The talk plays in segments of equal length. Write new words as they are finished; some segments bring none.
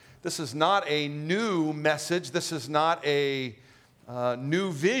This is not a new message. This is not a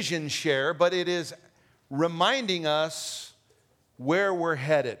new vision share, but it is reminding us where we're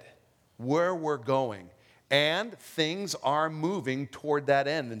headed, where we're going. And things are moving toward that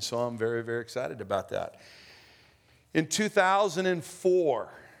end. And so I'm very, very excited about that. In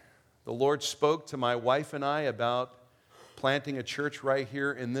 2004, the Lord spoke to my wife and I about planting a church right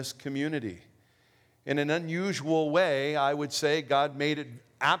here in this community. In an unusual way, I would say God made it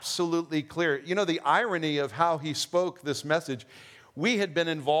absolutely clear. You know, the irony of how he spoke this message, we had been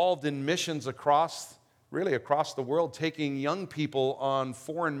involved in missions across the world, taking young people on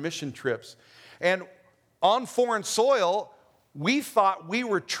foreign mission trips. And on foreign soil, we thought we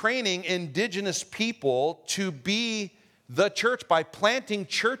were training indigenous people to be the church by planting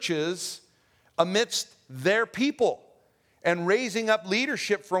churches amidst their people and raising up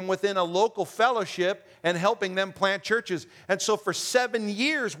leadership from within a local fellowship and helping them plant churches. And so for 7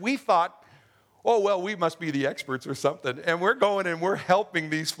 years, we thought, oh, well, we must be the experts or something. And we're going and we're helping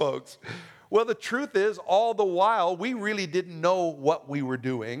these folks. Well, the truth is, all the while, we really didn't know what we were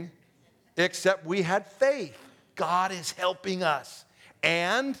doing, except we had faith. God is helping us.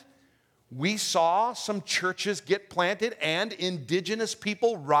 And we saw some churches get planted and indigenous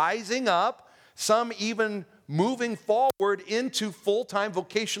people rising up, some even moving forward into full-time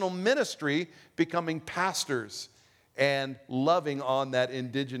vocational ministry, becoming pastors and loving on that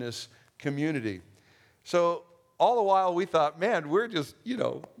indigenous community. So all the while we thought, man, we're just,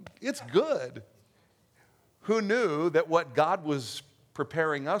 it's good. Who knew that what God was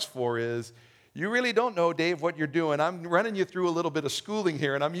preparing us for is, you really don't know, Dave, what you're doing. I'm running you through a little bit of schooling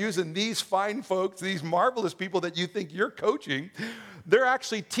here, and I'm using these fine folks, these marvelous people that you think you're coaching. They're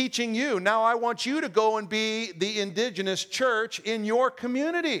actually teaching you. Now I want you to go and be the indigenous church in your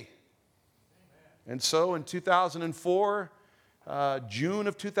community. Amen. And so in 2004, June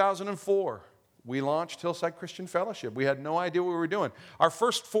of 2004, we launched Hillside Christian Fellowship. We had no idea what we were doing. Our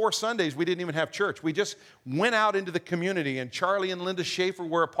first 4 Sundays, we didn't even have church. We just went out into the community, and Charlie and Linda Schaefer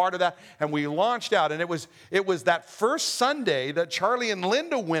were a part of that, and we launched out. And it was that first Sunday that Charlie and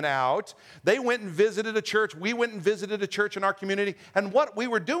Linda went out. They went and visited a church. We went and visited a church in our community. And what we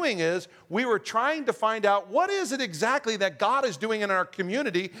were doing is we were trying to find out what is it exactly that God is doing in our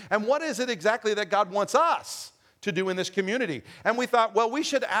community, and what is it exactly that God wants us to do in this community. And we thought, well, we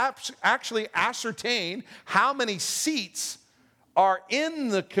should actually ascertain how many seats are in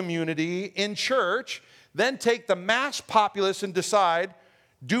the community in church, then take the mass populace and decide,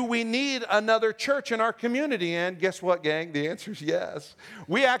 do we need another church in our community? And guess what, gang? The answer is yes.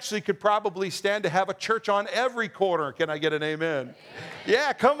 We actually could probably stand to have a church on every corner. Can I get an amen?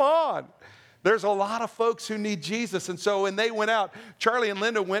 Yeah, come on. There's a lot of folks who need Jesus. And so when they went out, Charlie and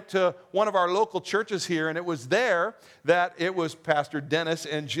Linda went to one of our local churches here, and it was there that it was Pastor Dennis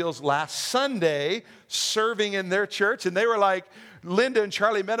and Jill's last Sunday serving in their church. And they were like, Linda and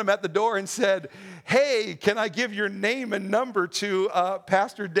Charlie met him at the door and said, hey, can I give your name and number to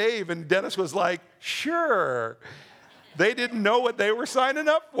Pastor Dave? And Dennis was like, sure. They didn't know what they were signing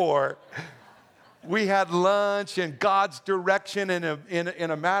up for. We had lunch and God's direction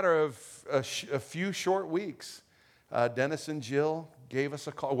in a matter of a few short weeks. Dennis and Jill gave us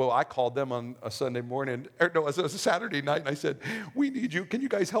a call. Well, I called them on a Sunday morning. It was a Saturday night, and I said, we need you. Can you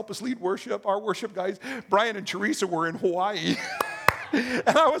guys help us lead worship? Our worship guys, Brian and Teresa, were in Hawaii. And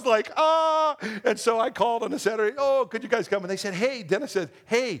I was like, And so I called on a Saturday, could you guys come? And they said, hey, Dennis said,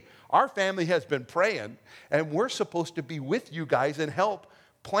 hey, our family has been praying, and we're supposed to be with you guys and help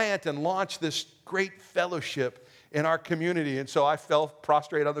plant and launch this great fellowship in our community. And so I fell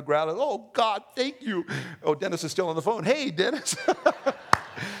prostrate on the ground and, oh, God, thank you. Oh, Dennis is still on the phone. Hey, Dennis.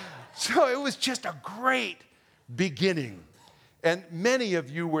 So it was just a great beginning. And many of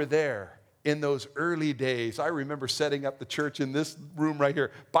you were there in those early days. I remember setting up the church in this room right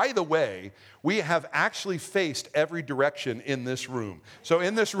here. By the way, we have actually faced every direction in this room. So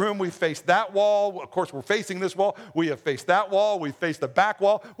in this room, we faced that wall. Of course, we're facing this wall. We have faced that wall. We've faced the back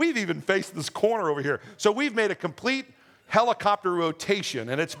wall. We've even faced this corner over here. So we've made a complete helicopter rotation,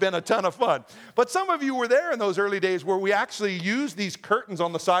 and it's been a ton of fun. But some of you were there in those early days where we actually used these curtains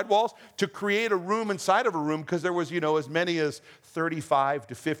on the sidewalls to create a room inside of a room, because there was, as many as 35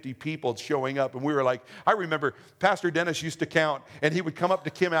 to 50 people showing up. And we were like, I remember Pastor Dennis used to count, and he would come up to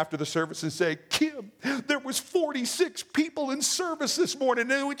Kim after the service and say, Kim, there was 46 people in service this morning.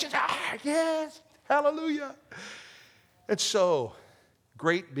 And we would just, yes, hallelujah. And so,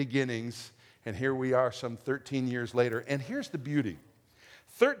 great beginnings. And here we are some 13 years later. And here's the beauty.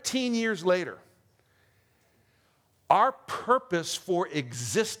 13 years later, our purpose for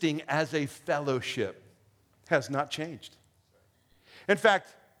existing as a fellowship has not changed. In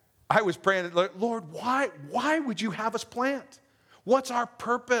fact, I was praying, Lord, why would you have us plant? What's our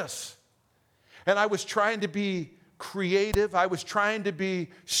purpose? And I was trying to be creative. I was trying to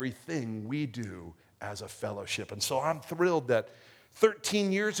be everything we do as a fellowship. And so I'm thrilled that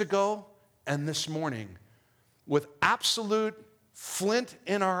 13 years ago and this morning, with absolute flint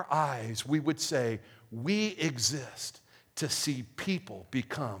in our eyes, we would say, we exist to see people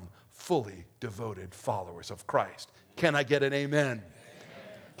become fully devoted followers of Christ. Can I get an amen? Amen.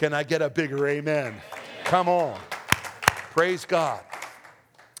 Can I get a bigger amen? Amen? Come on. Praise God.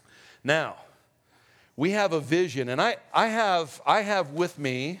 Now, we have a vision, and I have with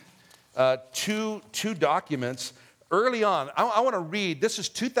me two documents. Early on, I want to read. This is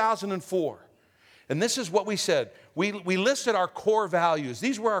 2004, and this is what we said. We listed our core values.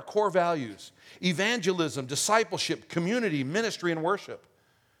 These were our core values: evangelism, discipleship, community, ministry, and worship.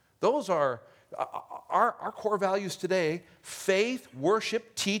 Those are our core values today: faith,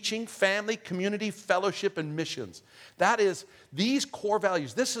 worship, teaching, family, community, fellowship, and missions. That is these core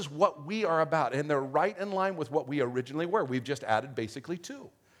values. This is what we are about, and they're right in line with what we originally were. We've just added basically two.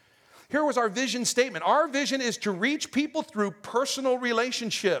 Here was our vision statement. Our vision is to reach people through personal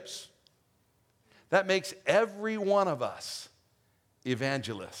relationships. That makes every one of us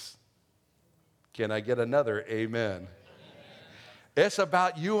evangelists. Can I get another amen? It's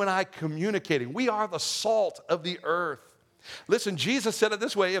about you and I communicating. We are the salt of the earth. Listen, Jesus said it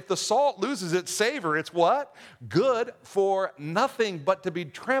this way: if the salt loses its savor, it's what? Good for nothing but to be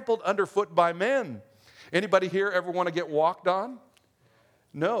trampled underfoot by men. Anybody here ever want to get walked on?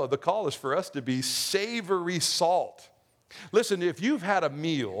 No, the call is for us to be savory salt. Listen, if you've had a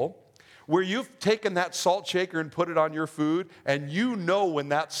meal where you've taken that salt shaker and put it on your food, and you know when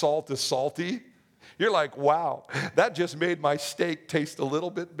that salt is salty, you're like, wow, that just made my steak taste a little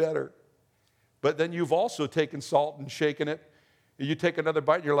bit better. But then you've also taken salt and shaken it, and you take another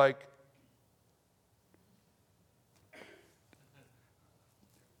bite, and you're like,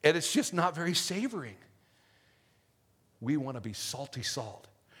 and it's just not very savoring. We want to be salty salt.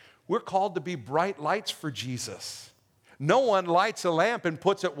 We're called to be bright lights for Jesus. No one lights a lamp and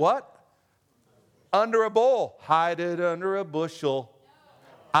puts it what? Under a bowl. Hide it under a bushel.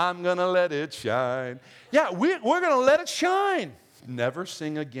 I'm going to let it shine. Yeah, we're going to let it shine. Never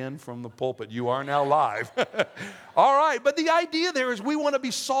sing again from the pulpit. You are now live. All right, but the idea there is we want to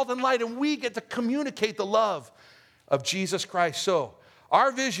be salt and light, and we get to communicate the love of Jesus Christ. So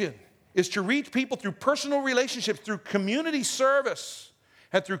our vision is to reach people through personal relationships, through community service,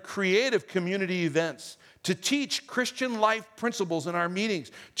 and through creative community events, to teach Christian life principles in our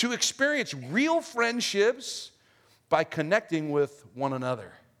meetings, to experience real friendships by connecting with one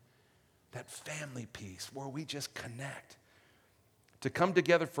another. That family piece where we just connect. To come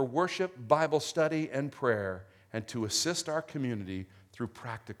together for worship, Bible study, and prayer, and to assist our community through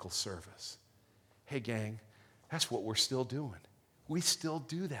practical service. Hey, gang, that's what we're still doing. We still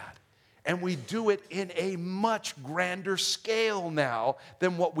do that. And we do it in a much grander scale now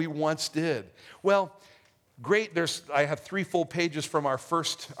than what we once did. Well, great. I have 3 full pages from our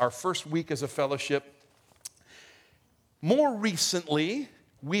first week as a fellowship. More recently,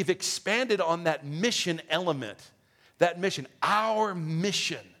 we've expanded on that mission element. That mission, our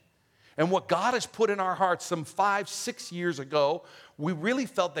mission. And what God has put in our hearts some 5-6 years ago, we really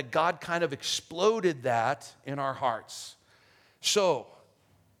felt that God kind of exploded that in our hearts. So,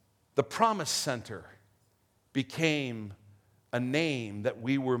 the Promise Center became a name that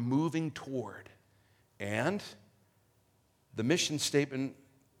we were moving toward. And the mission statement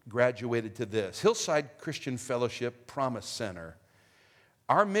graduated to this: Hillside Christian Fellowship Promise Center.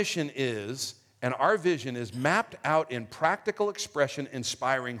 Our mission is, and our vision is mapped out in practical expression,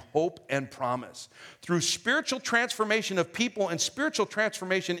 inspiring hope and promise. Through spiritual transformation of people and spiritual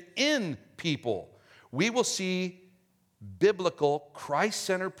transformation in people, we will see biblical,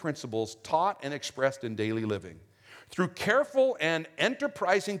 Christ-centered principles taught and expressed in daily living. Through careful and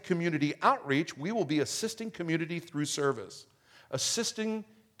enterprising community outreach, we will be assisting community through service. Assisting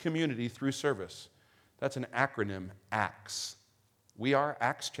community through service. That's an acronym, ACTS. We are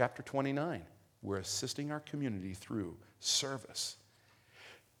Acts chapter 29. We're assisting our community through service.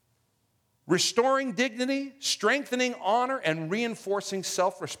 Restoring dignity, strengthening honor, and reinforcing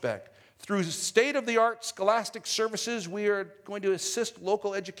self-respect. Through state-of-the-art scholastic services, we are going to assist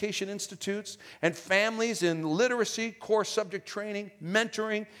local education institutes and families in literacy, core subject training,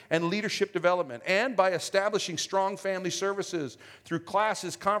 mentoring, and leadership development. And by establishing strong family services through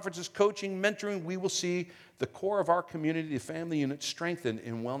classes, conferences, coaching, mentoring, we will see the core of our community, the family unit, strengthened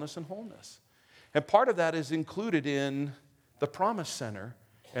in wellness and wholeness. And part of that is included in the Promise Center,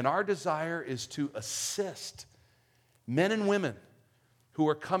 and our desire is to assist men and women who who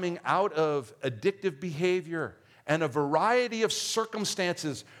are coming out of addictive behavior and a variety of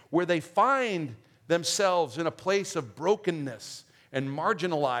circumstances where they find themselves in a place of brokenness and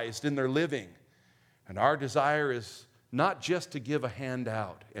marginalized in their living. And our desire is not just to give a hand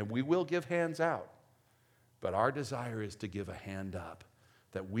out, and we will give hands out, but our desire is to give a hand up,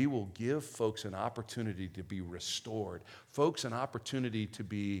 that we will give folks an opportunity to be restored, folks an opportunity to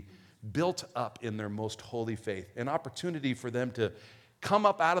be built up in their most holy faith, an opportunity for them to come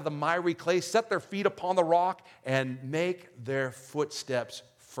up out of the miry clay, set their feet upon the rock, and make their footsteps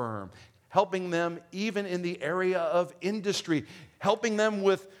firm. Helping them even in the area of industry, helping them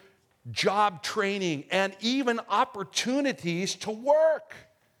with job training and even opportunities to work.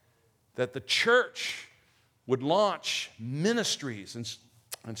 That the church would launch ministries.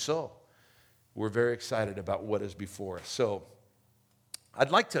 And so we're very excited about what is before us. So I'd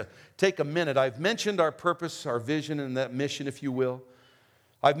like to take a minute. I've mentioned our purpose, our vision, and that mission, if you will.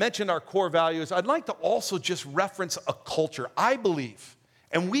 I've mentioned our core values. I'd like to also just reference a culture. I believe,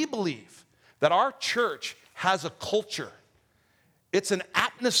 and we believe, that our church has a culture. It's an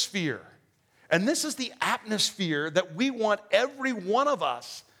atmosphere. And this is the atmosphere that we want every one of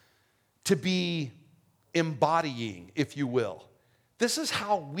us to be embodying, if you will. This is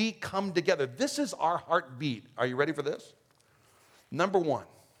how we come together. This is our heartbeat. Are you ready for this? Number one,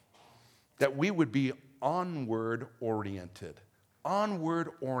 that we would be onward oriented. Onward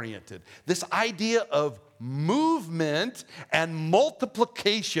oriented. This idea of movement and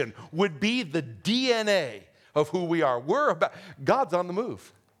multiplication would be the DNA of who we are. God's on the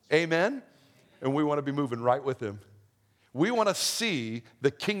move. Amen? And we want to be moving right with Him. We want to see the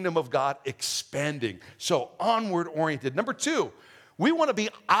kingdom of God expanding. So onward oriented. Number two, we want to be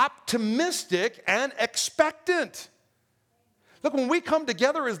optimistic and expectant. Look, when we come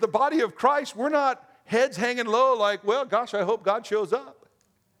together as the body of Christ, we're not heads hanging low like, well, gosh, I hope God shows up.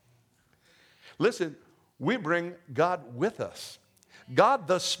 Listen, we bring God with us. God,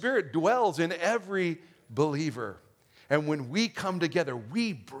 the Spirit, dwells in every believer. And when we come together,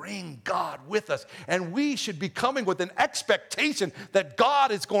 we bring God with us. And we should be coming with an expectation that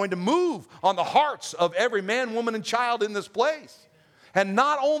God is going to move on the hearts of every man, woman, and child in this place. And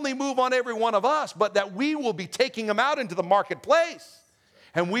not only move on every one of us, but that we will be taking Him out into the marketplace.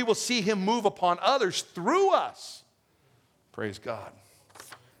 And we will see Him move upon others through us. Praise God.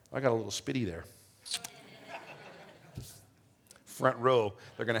 I got a little spitty there. Front row,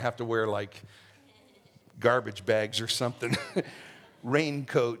 they're going to have to wear like garbage bags or something.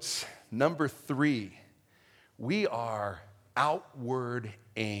 Raincoats. Number three, we are outward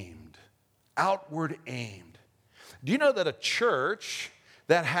aimed. Outward aimed. Do you know that a church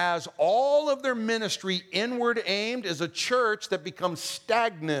that has all of their ministry inward aimed is a church that becomes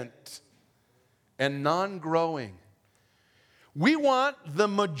stagnant and non-growing? We want the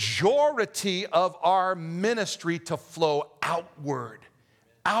majority of our ministry to flow outward.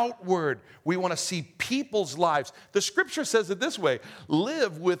 Outward. We want to see people's lives. The scripture says it this way: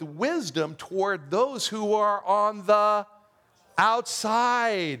 live with wisdom toward those who are on the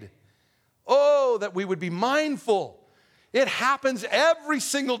outside. Oh, that we would be mindful. It happens every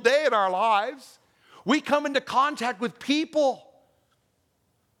single day in our lives. We come into contact with people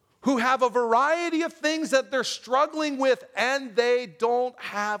who have a variety of things that they're struggling with, and they don't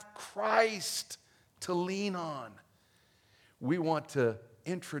have Christ to lean on. We want to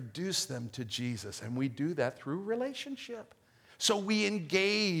introduce them to Jesus, and we do that through relationship. So we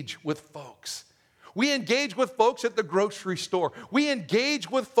engage with folks. We engage with folks at the grocery store. We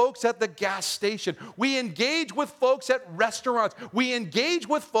engage with folks at the gas station. We engage with folks at restaurants. We engage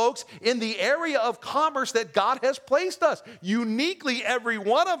with folks in the area of commerce that God has placed us. Uniquely, every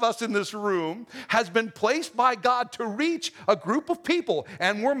one of us in this room has been placed by God to reach a group of people,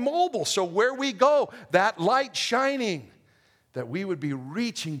 and we're mobile. So where we go, that light shining, that we would be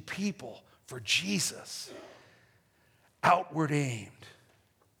reaching people for Jesus. Outward aimed.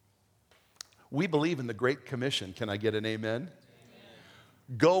 We believe in the Great Commission. Can I get an amen? Amen?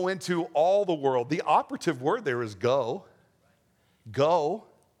 Go into all the world. The operative word there is go. Go.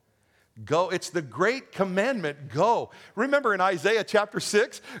 Go. It's the great commandment. Go. Remember in Isaiah chapter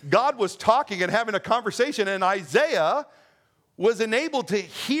 6, God was talking and having a conversation, and Isaiah was enabled to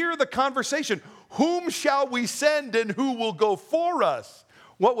hear the conversation. Whom shall we send, and who will go for us?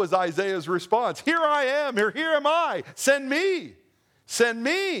 What was Isaiah's response? Here I am, here am I. Send me. Send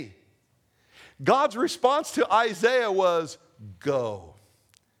me. God's response to Isaiah was, go,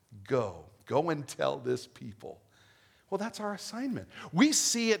 go, go and tell this people. Well, that's our assignment. We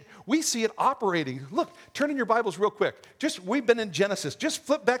see it operating. Look, turn in your Bibles real quick. We've been in Genesis. Just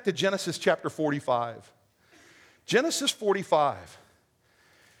flip back to Genesis chapter 45. Genesis 45.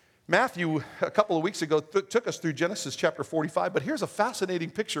 Matthew, a couple of weeks ago, took us through Genesis chapter 45, but here's a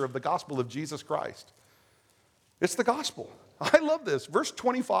fascinating picture of the gospel of Jesus Christ. It's the gospel. I love this. Verse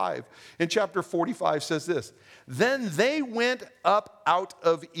 25 in chapter 45 says this, "Then they went up out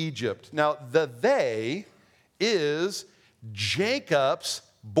of Egypt." Now, the "they" is Jacob's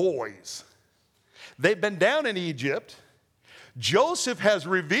boys. They've been down in Egypt. Joseph has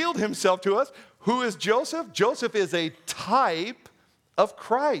revealed himself to us. Who is Joseph? Joseph is a type of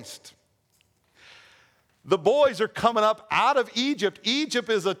Christ. The boys are coming up out of Egypt. Egypt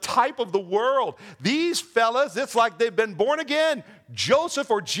is a type of the world. These fellas, it's like they've been born again.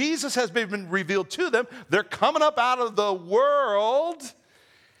 Joseph or Jesus has been revealed to them. They're coming up out of the world,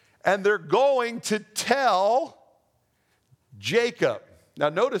 and they're going to tell Jacob. Now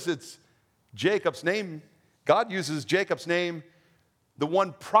notice it's Jacob's name. God uses Jacob's name, the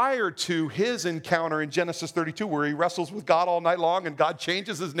one prior to his encounter in Genesis 32, where he wrestles with God all night long and God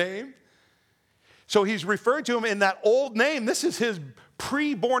changes his name. So he's referring to him in that old name. This is his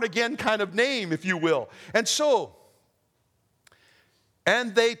pre-born again kind of name, if you will.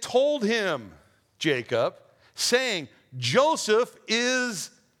 And they told him, Jacob, saying, Joseph is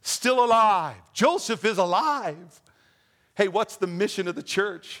still alive. Joseph is alive. Hey, what's the mission of the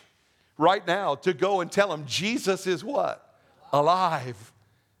church right now? To go and tell him Jesus is what? Alive.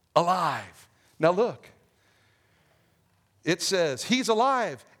 Alive. Now look. It says, he's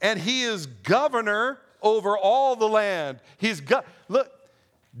alive, and he is governor over all the land. Look,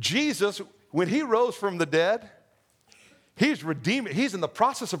 Jesus, when he rose from the dead, he's redeeming. He's in the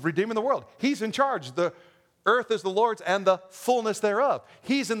process of redeeming the world. He's in charge. The earth is the Lord's and the fullness thereof.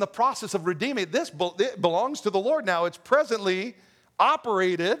 He's in the process of redeeming. It belongs to the Lord now. It's presently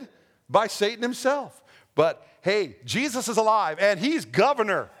operated by Satan himself. But hey, Jesus is alive, and he's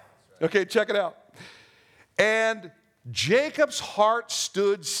governor. Okay, check it out. And Jacob's heart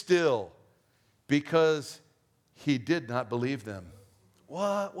stood still because he did not believe them.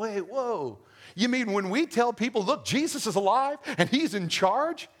 What? Wait, whoa. You mean when we tell people, look, Jesus is alive and he's in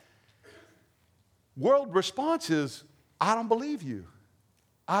charge? World response is, I don't believe you.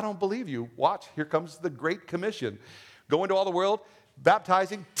 I don't believe you. Watch, here comes the Great Commission. Go into all the world,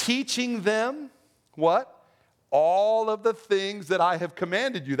 baptizing, teaching them what? All of the things that I have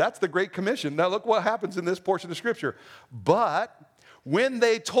commanded you. That's the Great Commission. Now look what happens in this portion of Scripture. But when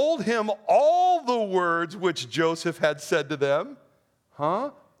they told him all the words which Joseph had said to them,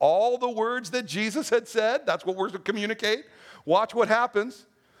 all the words that Jesus had said, that's what we're to communicate. Watch what happens.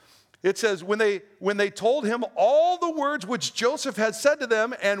 It says, when they told him all the words which Joseph had said to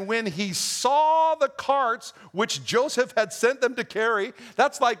them, and when he saw the carts which Joseph had sent them to carry,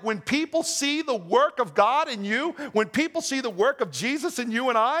 that's like when people see the work of God in you, when people see the work of Jesus in you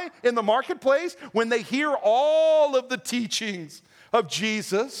and I in the marketplace, when they hear all of the teachings of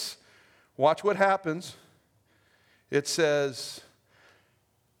Jesus, watch what happens. It says,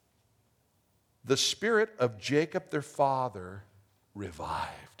 the spirit of Jacob their father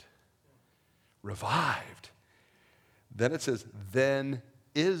revived. Then it says, then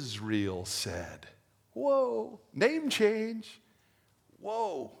Israel said, whoa, name change.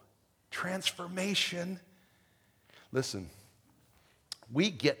 Whoa, transformation. Listen,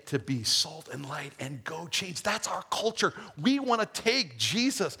 we get to be salt and light and go change. That's our culture. We want to take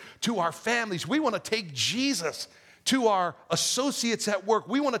Jesus to our families. We want to take Jesus to our associates at work.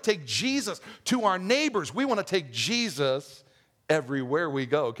 We want to take Jesus to our neighbors. We want to take Jesus everywhere we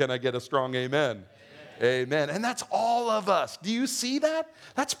go. Can I get a strong amen? Amen. And that's all of us. Do you see that?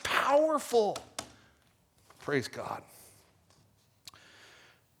 That's powerful. Praise God.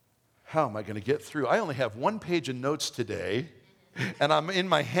 How am I going to get through? I only have one page of notes today, and I'm in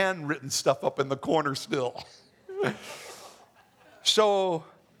my handwritten stuff up in the corner still. So,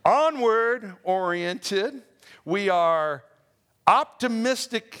 onward oriented. We are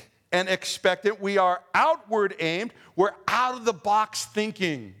optimistic and expectant. We are outward aimed. We're out of the box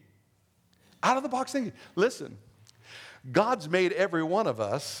thinking. Out of the box thinking. Listen, God's made every one of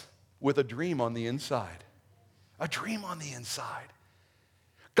us with a dream on the inside. A dream on the inside.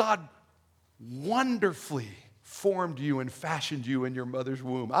 God wonderfully formed you and fashioned you in your mother's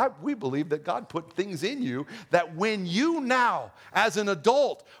womb. We believe that God put things in you that when you now, as an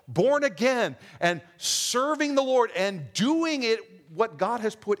adult, born again and serving the Lord and doing it, what God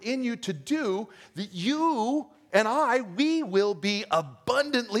has put in you to do, that you and we will be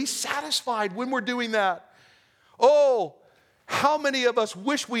abundantly satisfied when we're doing that. Oh, how many of us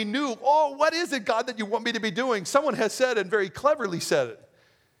wish we knew, what is it, God, that you want me to be doing? Someone has said, and very cleverly said it,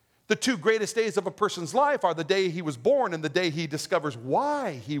 the two greatest days of a person's life are the day he was born and the day he discovers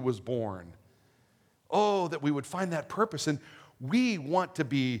why he was born. Oh, that we would find that purpose. And we want to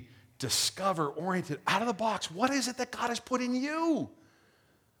be discover-oriented, out of the box. What is it that God has put in you?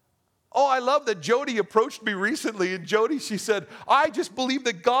 Oh, I love that Jody approached me recently, and Jody, she said, I just believe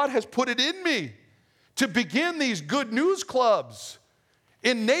that God has put it in me to begin these good news clubs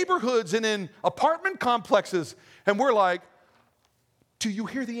in neighborhoods and in apartment complexes. And we're like, do you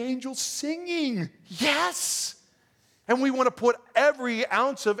hear the angels singing? Yes. And we want to put every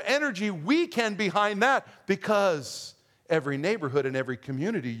ounce of energy we can behind that, because every neighborhood and every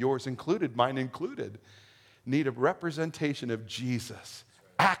community, yours included, mine included, need a representation of Jesus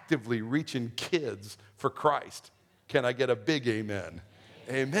actively reaching kids for Christ. Can I get a big amen?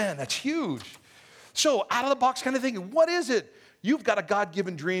 Amen. That's huge. So out of the box kind of thinking, what is it? You've got a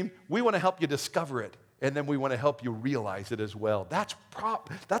God-given dream. We want to help you discover it. And then we want to help you realize it as well. That's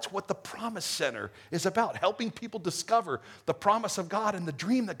what the Promise Center is about, helping people discover the promise of God and the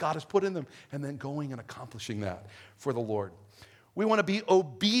dream that God has put in them, and then going and accomplishing that for the Lord. We want to be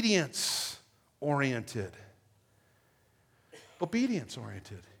obedience-oriented.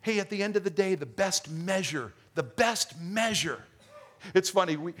 Obedience-oriented. Hey, at the end of the day, the best measure. It's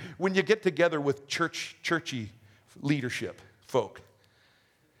funny, when you get together with churchy leadership folk,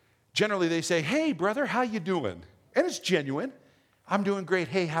 generally they say, hey, brother, how you doing? And it's genuine. I'm doing great.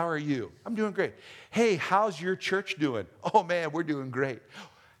 Hey, how are you? I'm doing great. Hey, how's your church doing? Oh, man, we're doing great.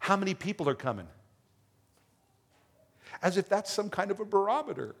 How many people are coming? As if that's some kind of a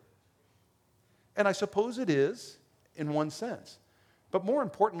barometer. And I suppose it is in one sense. But more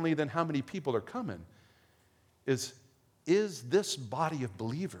importantly than how many people are coming is this body of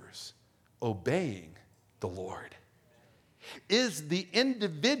believers obeying the Lord? Is the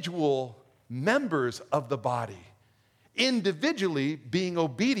individual members of the body individually being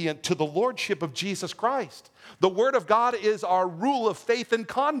obedient to the lordship of Jesus Christ? The Word of God is our rule of faith and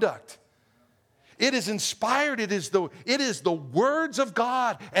conduct. It is inspired. It is the words of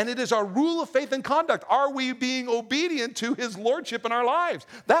God, and it is our rule of faith and conduct. Are we being obedient to His lordship in our lives?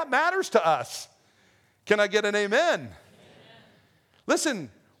 That matters to us. Can I get an amen? Amen. Listen,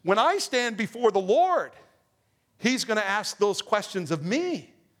 when I stand before the Lord, He's going to ask those questions of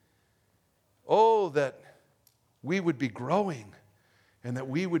me. Oh, that we would be growing and that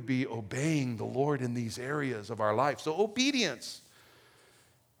we would be obeying the Lord in these areas of our life. So obedience.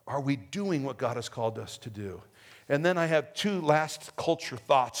 Are we doing what God has called us to do? And then I have two last culture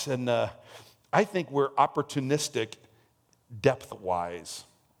thoughts, and I think we're opportunistic depth-wise.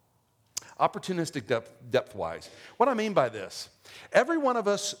 Opportunistic depth-wise. What I mean by this, every one of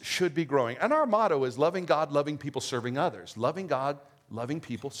us should be growing. And our motto is loving God, loving people, serving others. Loving God, loving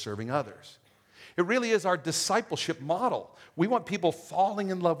people, serving others. It really is our discipleship model. We want people falling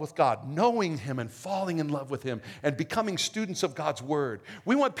in love with God, knowing Him and falling in love with Him, and becoming students of God's Word.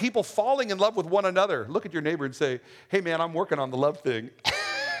 We want people falling in love with one another. Look at your neighbor and say, hey man, I'm working on the love thing.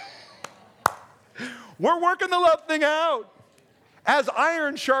 We're working the love thing out. As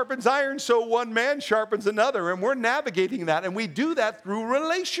iron sharpens iron, so one man sharpens another, and we're navigating that, and we do that through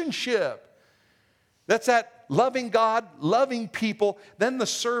relationship. That's that loving God, loving people, then the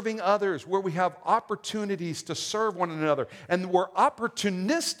serving others, where we have opportunities to serve one another. And we're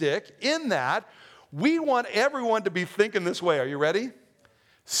opportunistic in that. We want everyone to be thinking this way. Are you ready?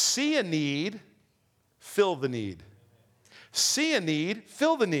 See a need, fill the need. See a need,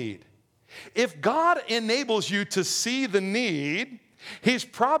 fill the need. If God enables you to see the need, He's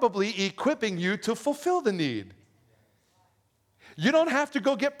probably equipping you to fulfill the need. You don't have to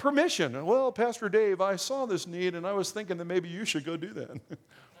go get permission. Well, Pastor Dave, I saw this need and I was thinking that maybe you should go do that.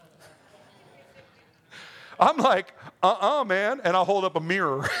 I'm like, man, and I'll hold up a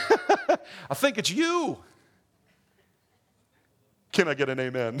mirror. I think it's you. Can I get an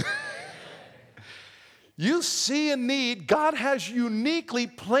amen? You see a need. God has uniquely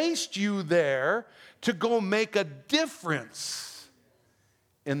placed you there to go make a difference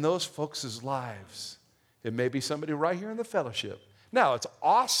in those folks' lives. It may be somebody right here in the fellowship. Now, it's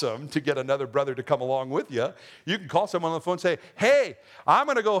awesome to get another brother to come along with you. You can call someone on the phone and say, hey, I'm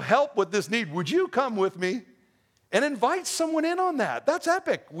going to go help with this need. Would you come with me? And invite someone in on that. That's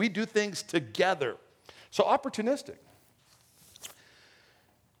epic. We do things together. So opportunistic.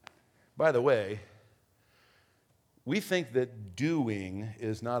 By the way, we think that doing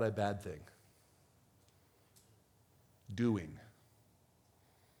is not a bad thing. Doing.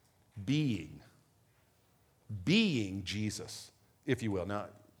 Being Jesus, if you will. Now,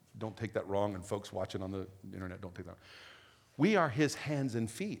 don't take that wrong, and folks watching on the internet, don't take that wrong. We are His hands and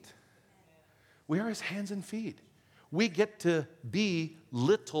feet. We are His hands and feet. We get to be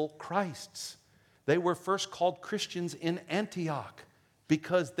little Christs. They were first called Christians in Antioch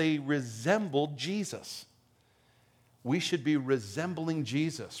because they resembled Jesus. we should be resembling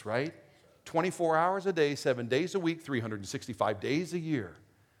Jesus, right? 24 hours a day, 7 days a week, 365 days a year.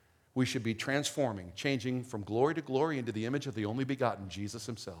 We should be transforming, changing from glory to glory into the image of the only begotten, Jesus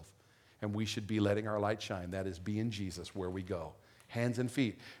himself. And we should be letting our light shine. That is, being Jesus where we go. Hands and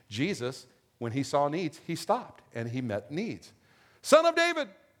feet. Jesus, when he saw needs, he stopped and he met needs. Son of David,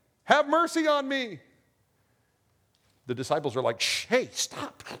 have mercy on me. The disciples are like, shh, hey,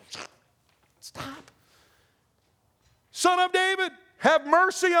 stop. Stop. Son of David, have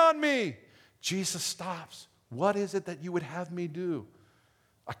mercy on me. Jesus stops. What is it that you would have me do?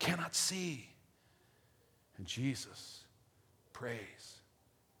 I cannot see. And Jesus prays.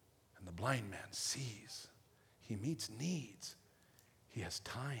 And the blind man sees. He meets needs. He has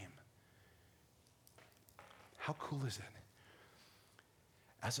time. How cool is it?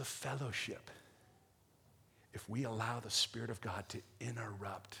 As a fellowship, if we allow the Spirit of God to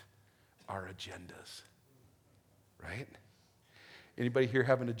interrupt our agendas, right? Anybody here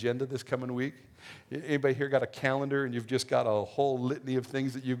have an agenda this coming week? Anybody here got a calendar and you've just got a whole litany of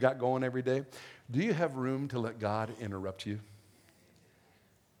things that you've got going every day? Do you have room to let God interrupt you?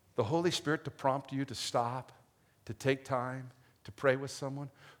 The Holy Spirit to prompt you to stop, to take time, to pray with someone?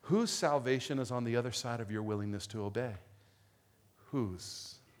 Whose salvation is on the other side of your willingness to obey?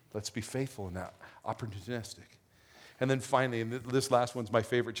 Whose? Let's be faithful in that, opportunistic. And then finally, and this last one's my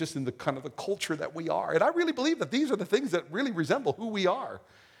favorite, just in the kind of the culture that we are. And I really believe that these are the things that really resemble who we are.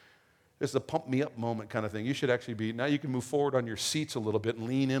 It's a pump me up moment kind of thing. You should actually be, now you can move forward on your seats a little bit and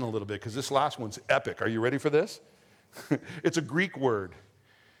lean in a little bit, because this last one's epic. Are you ready for this? It's a Greek word.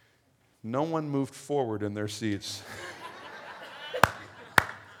 No one moved forward in their seats.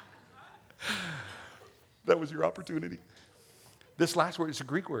 That was your opportunity. This last word is a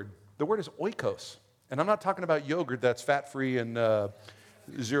Greek word. The word is oikos. And I'm not talking about yogurt that's fat-free and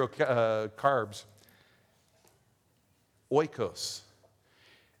zero carbs. Oikos.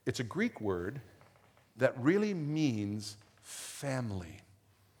 It's a Greek word that really means family.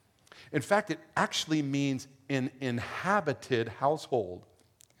 In fact, it actually means an inhabited household.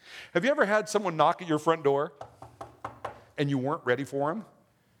 Have you ever had someone knock at your front door and you weren't ready for them?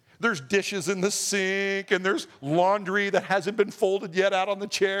 There's dishes in the sink and there's laundry that hasn't been folded yet out on the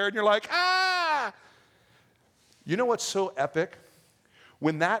chair, and you're like, ah! You know what's so epic?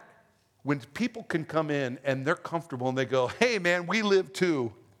 When people can come in and they're comfortable and they go, hey man, we live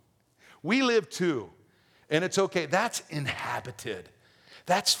too. We live too. And it's okay. That's inhabited.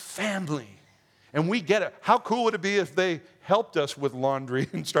 That's family. And we get it. How cool would it be if they helped us with laundry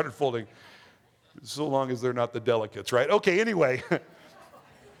and started folding? So long as they're not the delicates, right? Okay, anyway.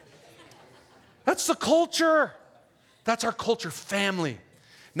 That's the culture. That's our culture, family.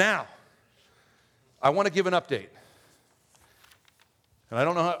 Now, I want to give an update. And I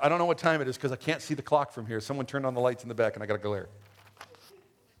don't know what time it is because I can't see the clock from here. Someone turned on the lights in the back and I got to glare.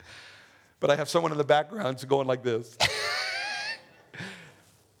 But I have someone in the background going like this.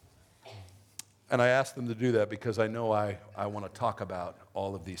 And I asked them to do that because I know I want to talk about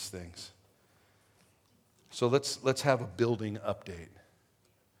all of these things. So let's have a building update.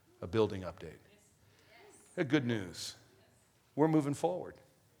 A building update. Good news. We're moving forward.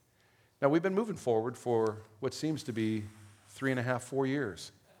 Now, we've been moving forward for what seems to be 3.5, 4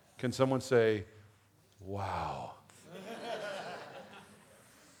 years. Can someone say, wow?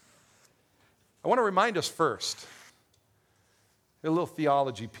 I want to remind us first, a little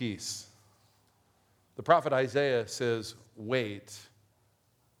theology piece. The prophet Isaiah says, wait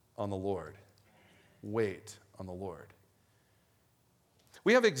on the Lord. Wait on the Lord.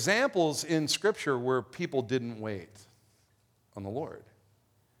 We have examples in Scripture where people didn't wait on the Lord.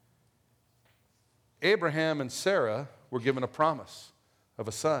 Abraham and Sarah were given a promise of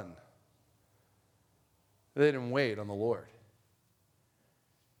a son. They didn't wait on the Lord.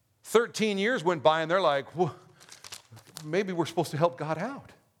 13 years went by and they're like, well, maybe we're supposed to help God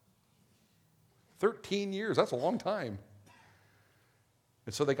out. 13 years, that's a long time.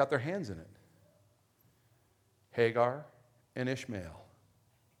 And so they got their hands in it. Hagar and Ishmael.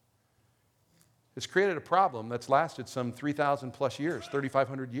 It's created a problem that's lasted some 3,000 plus years,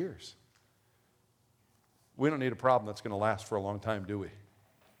 3,500 years. We don't need a problem that's going to last for a long time, do we?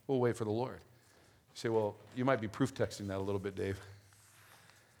 We'll wait for the Lord. You say, well, you might be proof texting that a little bit, Dave.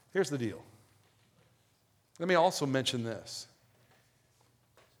 Here's the deal. Let me also mention this.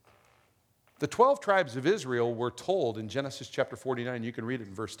 The 12 tribes of Israel were told in Genesis chapter 49, you can read it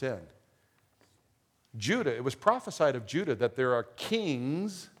in verse 10. Judah, it was prophesied of Judah that there are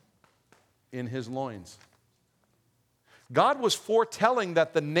kings in his loins. God was foretelling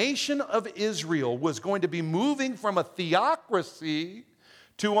that the nation of Israel was going to be moving from a theocracy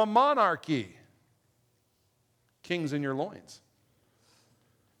to a monarchy. kings in your loins.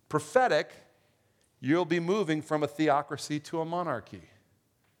 Prophetic, you'll be moving from a theocracy to a monarchy.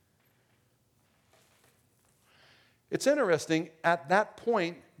 It's interesting, at that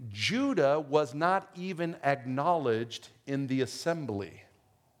point, Judah was not even acknowledged in the assembly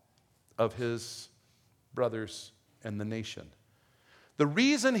of his brothers and the nation. The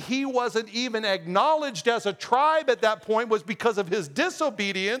reason he wasn't even acknowledged as a tribe at that point was because of his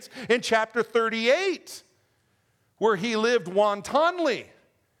disobedience in chapter 38, where he lived wantonly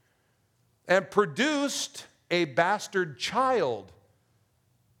and produced a bastard child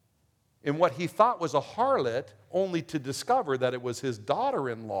in what he thought was a harlot, only to discover that it was his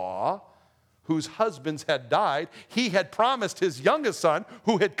daughter-in-law whose husbands had died. He had promised his youngest son,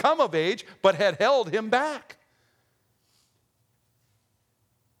 who had come of age, but had held him back.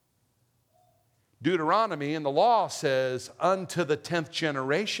 Deuteronomy in the law says, unto the 10th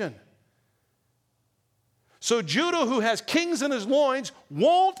generation. So Judah, who has kings in his loins,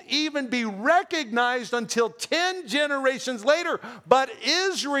 won't even be recognized until 10 generations later. But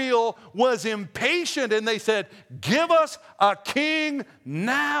Israel was impatient, and they said, give us a king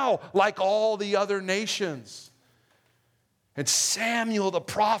now, like all the other nations. And Samuel the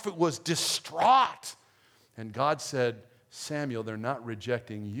prophet was distraught. And God said, Samuel, they're not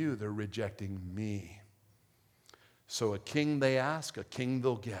rejecting you, they're rejecting me. So a king they ask, a king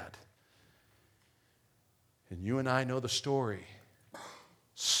they'll get. And you and I know the story.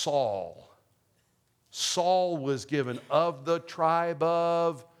 Saul was given of the tribe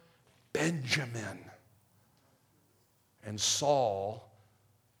of Benjamin. And Saul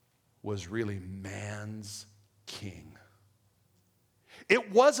was really man's king.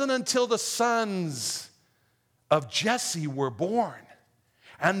 It wasn't until the sons of Jesse were born,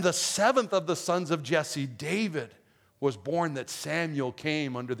 and the seventh of the sons of Jesse, David, was born, that Samuel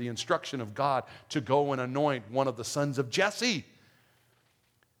came under the instruction of God to go and anoint one of the sons of Jesse.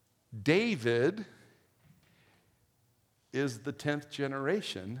 David is the 10th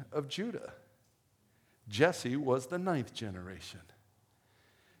generation of Judah. Jesse was the 9th generation.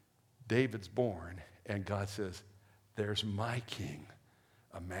 David's born, and God says, there's my king,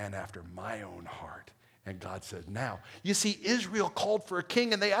 a man after my own heart. And God said, now, you see, Israel called for a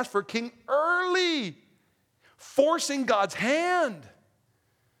king, and they asked for a king early, forcing God's hand.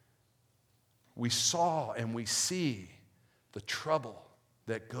 We saw and we see the trouble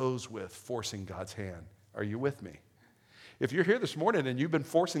that goes with forcing God's hand. Are you with me? If you're here this morning and you've been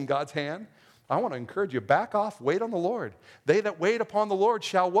forcing God's hand, I want to encourage you, back off, wait on the Lord. They that wait upon the Lord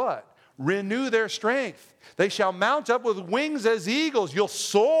shall what? Renew their strength. They shall mount up with wings as eagles. You'll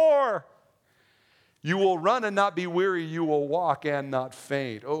soar. You will run and not be weary. You will walk and not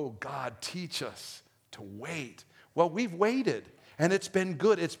faint. Oh, God, teach us to wait. Well, we've waited, and it's been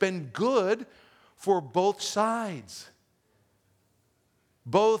good. It's been good for both sides.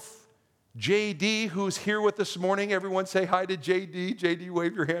 Both JD, who's here with us this morning. Everyone say hi to JD. JD,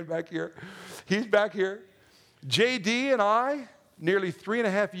 wave your hand back here. He's back here. JD and I, nearly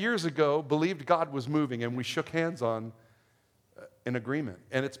 3.5 years ago, believed God was moving, and we shook hands on in agreement.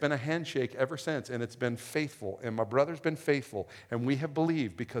 And it's been a handshake ever since, and it's been faithful. And my brother's been faithful, and we have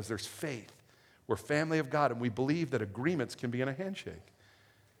believed because there's faith. We're family of God, and we believe that agreements can be in a handshake.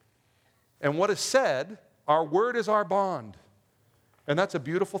 And what is said, our word is our bond. And that's a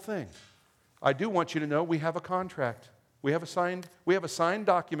beautiful thing. I do want you to know we have a contract. We have a signed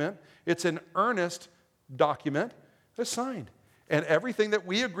document. It's an earnest document. It's signed. And everything that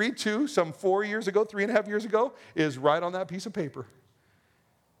we agreed to some 4 years ago, 3.5 years ago, is right on that piece of paper.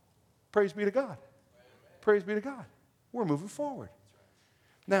 Praise be to God. Praise be to God. We're moving forward.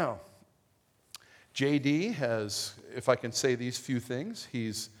 Now, JD has, if I can say these few things,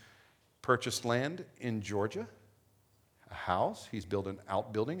 he's purchased land in Georgia, a house. He's built an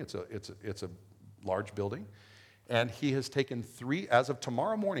outbuilding. It's a large building. And he has taken as of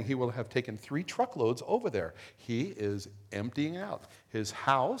tomorrow morning, he will have taken 3 truckloads over there. He is emptying out. His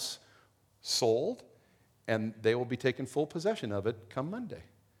house sold, and they will be taking full possession of it come Monday.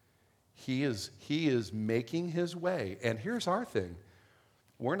 He is making his way. And here's our thing.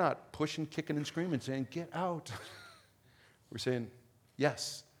 We're not pushing, kicking, and screaming, saying, get out. We're saying,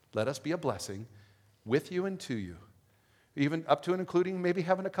 yes, let us be a blessing with you and to you. Even up to and including maybe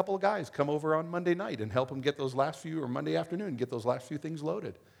having a couple of guys come over on Monday night and help him get those last few, or Monday afternoon, get those last few things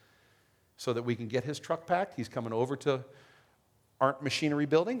loaded so that we can get his truck packed. He's coming over to Arndt Machinery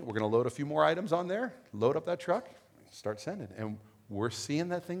Building. We're going to load a few more items on there, load up that truck, start sending. And we're seeing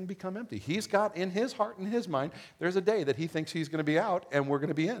that thing become empty. He's got in his heart and his mind, there's a day that he thinks he's going to be out and we're going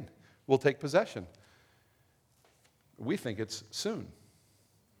to be in. We'll take possession. We think it's soon.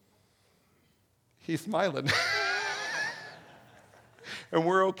 He's smiling. And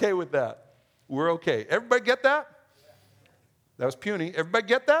we're okay with that. We're okay. Everybody get that? That was puny. Everybody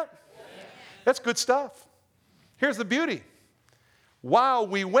get that? That's good stuff. Here's the beauty. While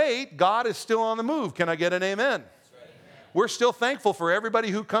we wait, God is still on the move. Can I get an amen? We're still thankful for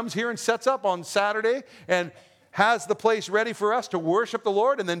everybody who comes here and sets up on Saturday and has the place ready for us to worship the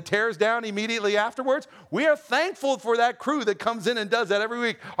Lord and then tears down immediately afterwards. We are thankful for that crew that comes in and does that every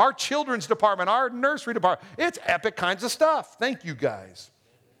week. Our children's department, our nursery department. It's epic kinds of stuff. Thank you, guys.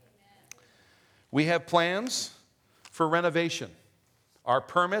 We have plans for renovation. Our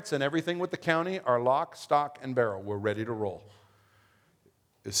permits and everything with the county are lock, stock, and barrel. We're ready to roll.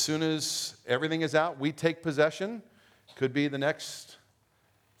 As soon as everything is out, we take possession. Could be the next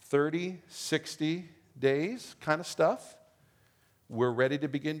 30, 60 days kind of stuff. We're ready to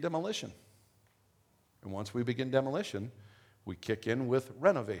begin demolition. And once we begin demolition, we kick in with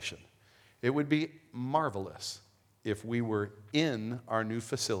renovation. It would be marvelous if we were in our new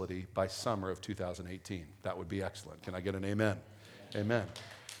facility by summer of 2018. That would be excellent. Can I get an amen? Amen.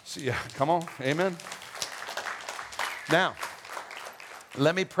 So, yeah, come on. Amen. Now,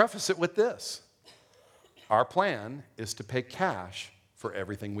 let me preface it with this. Our plan is to pay cash for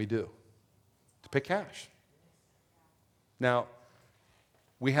everything we do. To pay cash. Now,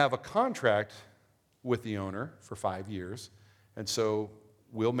 we have a contract with the owner for 5 years, and so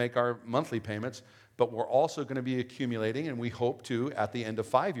we'll make our monthly payments, but we're also going to be accumulating, and we hope to, at the end of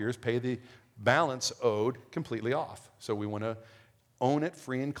 5 years, pay the balance owed completely off. So we want to own it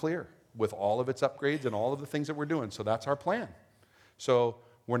free and clear with all of its upgrades and all of the things that we're doing. So that's our plan. So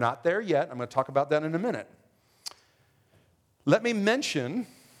we're not there yet. I'm going to talk about that in a minute. Let me mention,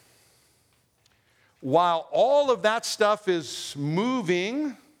 while all of that stuff is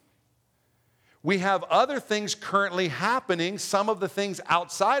moving, we have other things currently happening, some of the things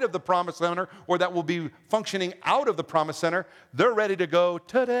outside of the Promise Center or that will be functioning out of the Promise Center. They're ready to go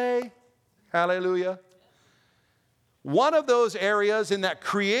today. Hallelujah. One of those areas in that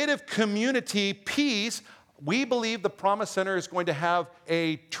creative community piece, we believe the Promise Center is going to have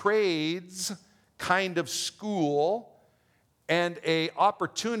a trades kind of school and an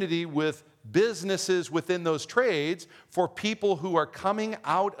opportunity with businesses within those trades for people who are coming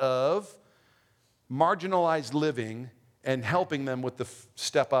out of marginalized living and helping them with the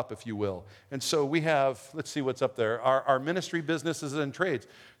step up, if you will. And so we have, let's see what's up there, our ministry businesses and trades.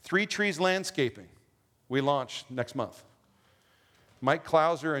 3 Trees Landscaping. We launch next month. Mike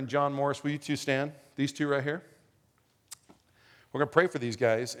Klauser and John Morris, will you two stand? These two right here. We're going to pray for these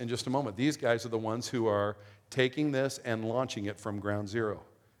guys in just a moment. These guys are the ones who are taking this and launching it from ground zero.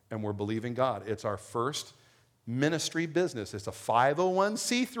 And we're believing God. It's our first ministry business. It's a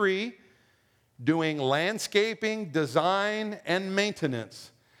 501c3 doing landscaping, design, and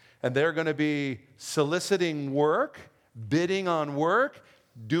maintenance. And they're going to be soliciting work, bidding on work,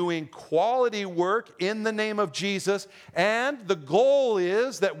 doing quality work in the name of Jesus. And the goal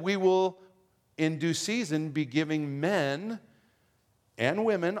is that we will, in due season, be giving men and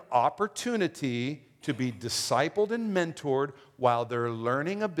women opportunity to be discipled and mentored while they're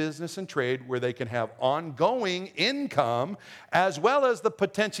learning a business and trade where they can have ongoing income, as well as the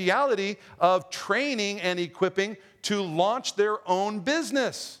potentiality of training and equipping to launch their own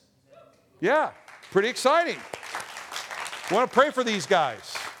business. Yeah, pretty exciting. I want to pray for these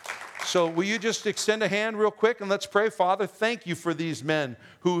guys. So will you just extend a hand real quick and let's pray. Father, thank you for these men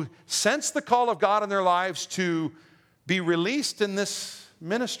who sense the call of God in their lives to be released in this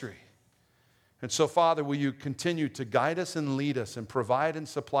ministry. And so, Father, will you continue to guide us and lead us and provide and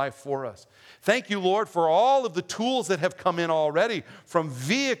supply for us? Thank you, Lord, for all of the tools that have come in already, from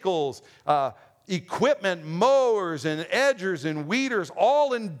vehicles, equipment, mowers and edgers and weeders,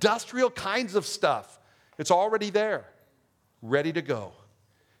 all industrial kinds of stuff. It's already there, ready to go.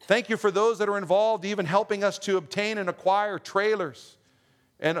 Thank you for those that are involved, even helping us to obtain and acquire trailers.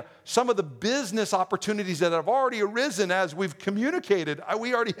 And some of the business opportunities that have already arisen as we've communicated.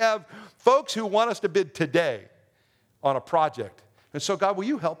 We already have folks who want us to bid today on a project. And so, God, will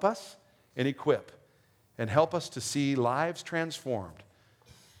you help us and equip and help us to see lives transformed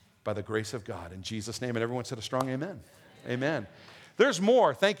by the grace of God. In Jesus' name, and everyone said a strong amen. Amen. There's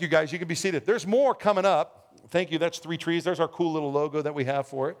more. Thank you, guys. You can be seated. There's more coming up. Thank you. That's 3 Trees. There's our cool little logo that we have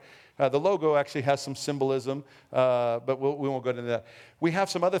for it. The logo actually has some symbolism, but we won't go into that. We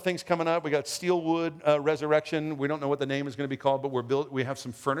have some other things coming up. We got Steelwood Resurrection. We don't know what the name is going to be called, but we have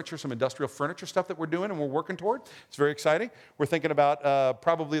some furniture, some industrial furniture stuff that we're doing and we're working toward. It's very exciting. We're thinking about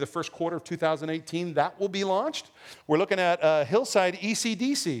probably the first quarter of 2018 that will be launched. We're looking at Hillside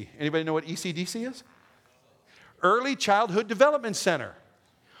ECDC. Anybody know what ECDC is? Early Childhood Development Center.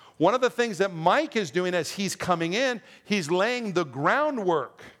 One of the things that Mike is doing as he's coming in, he's laying the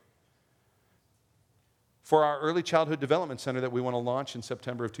groundwork for our early childhood development center that we want to launch in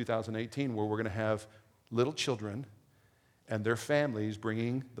September of 2018, where we're going to have little children and their families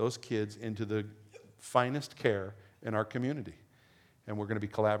bringing those kids into the finest care in our community. And we're going to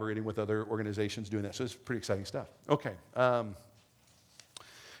be collaborating with other organizations doing that. So it's pretty exciting stuff. Okay.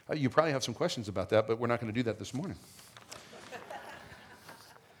 You probably have some questions about that, but we're not going to do that this morning.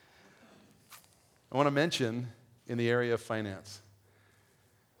 I want to mention in the area of finance,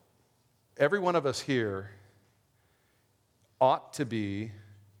 every one of us here ought to be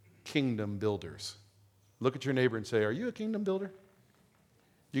kingdom builders. Look at your neighbor and say, are you a kingdom builder?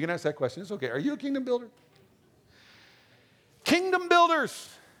 You can ask that question. It's okay. Are you a kingdom builder? Kingdom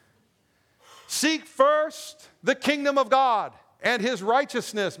builders. Seek first the kingdom of God and his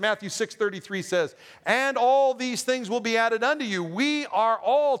righteousness. Matthew 6:33 says, and all these things will be added unto you. We are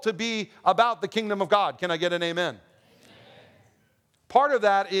all to be about the kingdom of God. Can I get an amen? Amen. Part of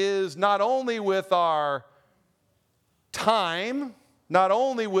that is not only with our time, not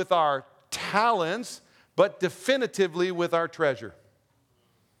only with our talents, but definitively with our treasure.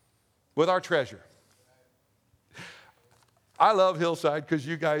 With our treasure. I love Hillside because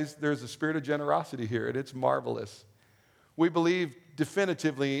you guys, there's a spirit of generosity here, and it's marvelous. We believe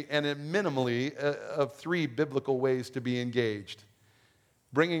definitively and minimally of 3 biblical ways to be engaged.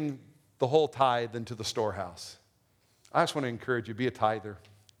 Bringing the whole tithe into the storehouse. I just want to encourage you, be a tither.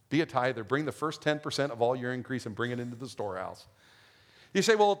 Be a tither. Bring the first 10% of all your increase and bring it into the storehouse. You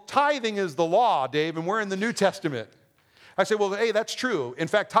say, well, tithing is the law, Dave, and we're in the New Testament. I say, well, hey, that's true. In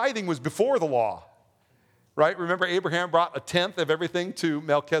fact, tithing was before the law, right? Remember Abraham brought 1/10 of everything to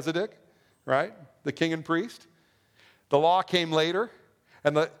Melchizedek, right? The king and priest. The law came later,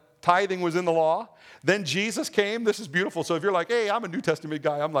 and the tithing was in the law. Then Jesus came. This is beautiful. So if you're like, hey, I'm a New Testament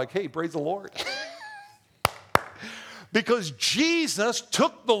guy, I'm like, hey, praise the Lord. Because Jesus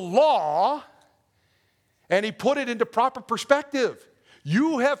took the law and he put it into proper perspective.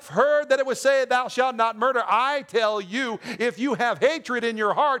 You have heard that it was said, thou shalt not murder. I tell you, if you have hatred in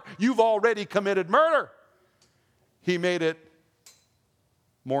your heart, you've already committed murder. He made it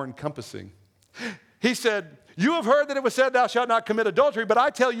more encompassing. He said, you have heard that it was said, thou shalt not commit adultery, but I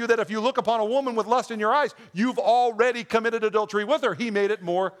tell you that if you look upon a woman with lust in your eyes, you've already committed adultery with her. He made it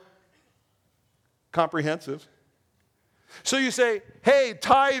more comprehensive. So you say, hey,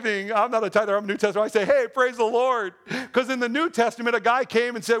 tithing, I'm not a tither, I'm a New Testament. I say, hey, praise the Lord. Because in the New Testament, a guy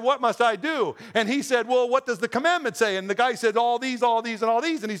came and said, what must I do? And he said, well, what does the commandment say? And the guy said, all these, and all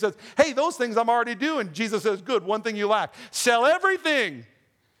these. And he says, hey, those things I'm already doing. Jesus says, good, one thing you lack. Sell everything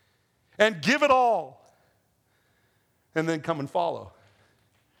and give it all. And then come and follow.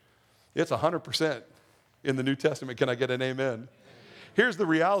 It's 100% in the New Testament. Can I get an amen? Here's the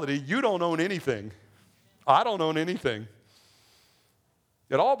reality. You don't own anything. I don't own anything.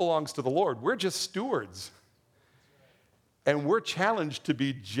 It all belongs to the Lord. We're just stewards. And we're challenged to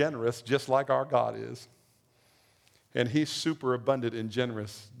be generous just like our God is. And he's super abundant in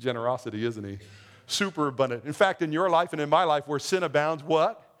generosity, isn't he? Super abundant. In fact, in your life and in my life, where sin abounds,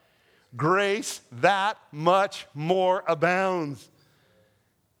 what? Grace that much more abounds.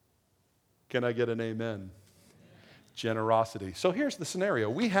 Can I get an amen? Generosity. So here's the scenario.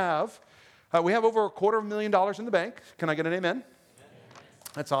 We have over $250,000 in the bank. Can I get an amen?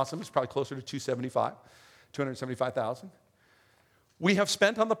 That's awesome. It's probably closer to 275,000. We have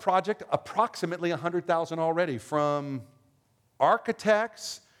spent on the project approximately $100,000 already, from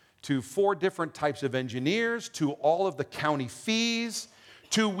architects to 4 different types of engineers to all of the county fees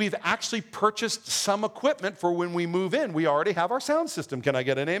to we've actually purchased some equipment for when we move in. We already have our sound system. Can I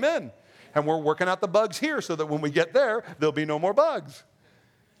get an amen? And we're working out the bugs here so that when we get there, there'll be no more bugs.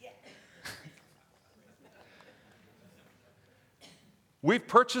 We've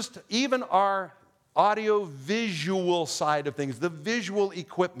purchased even our audio-visual side of things, the visual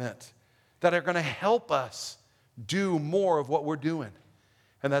equipment that are going to help us do more of what we're doing.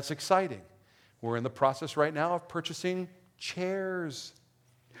 And that's exciting. We're in the process right now of purchasing chairs,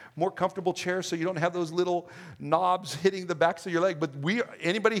 more comfortable chairs so you don't have those little knobs hitting the backs of your leg. But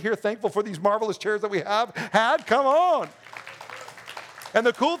anybody here thankful for these marvelous chairs that we have had? Come on. And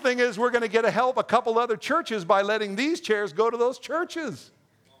the cool thing is we're going to get to help a couple other churches by letting these chairs go to those churches.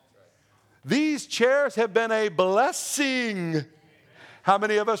 These chairs have been a blessing. How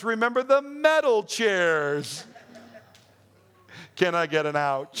many of us remember the metal chairs? Can I get an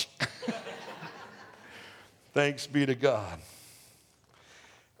ouch? Thanks be to God.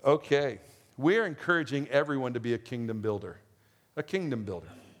 Okay, we're encouraging everyone to be a kingdom builder. A kingdom builder.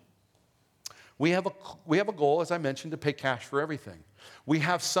 We have a goal, as I mentioned, to pay cash for everything. We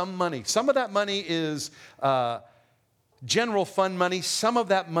have some money. Some of that money is general fund money. Some of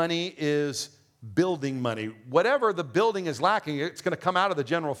that money is building money. Whatever the building is lacking, it's going to come out of the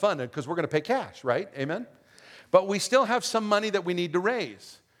general fund because we're going to pay cash, right? Amen? But we still have some money that we need to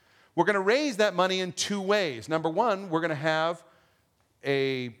raise. We're going to raise that money in two ways. Number one, we're going to have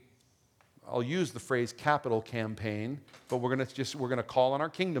I'll use the phrase capital campaign, but we're going to call on our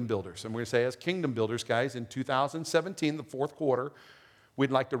kingdom builders. And we're going to say, as kingdom builders, guys, in 2017, the fourth quarter,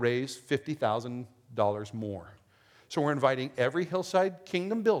 we'd like to raise $50,000 more. So we're inviting every Hillside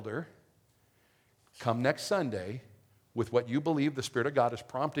Kingdom builder, come next Sunday with what you believe the Spirit of God is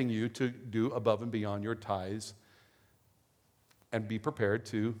prompting you to do above and beyond your tithes, and be prepared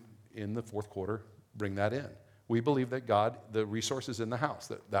to, in the fourth quarter, bring that in. We believe that God, the resources in the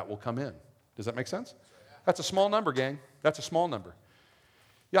house, that will come in. Does that make sense? That's a small number, gang. That's a small number.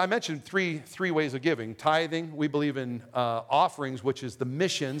 Yeah, I mentioned three ways of giving. Tithing, we believe in offerings, which is the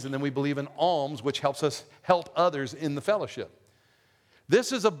missions, and then we believe in alms, which helps us help others in the fellowship.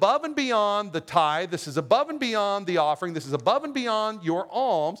 This is above and beyond the tithe. This is above and beyond the offering. This is above and beyond your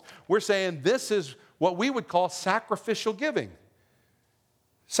alms. We're saying this is what we would call sacrificial giving.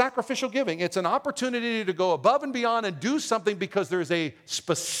 Sacrificial giving. It's an opportunity to go above and beyond and do something because there's a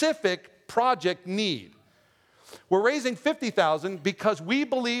specific project need. We're raising $50,000 because we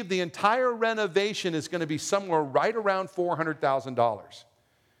believe the entire renovation is going to be somewhere right around $400,000.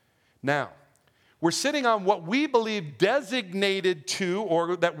 Now, we're sitting on what we believe designated to,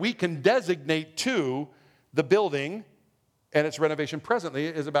 or that we can designate to, the building, and its renovation presently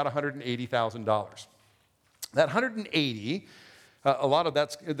is about $180,000. That $180,000, a lot of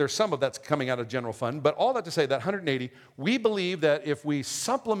there's some of that's coming out of general fund, but all that to say that $180,000, we believe that if we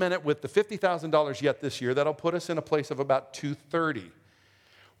supplement it with the $50,000 yet this year, that'll put us in a place of about $230,000.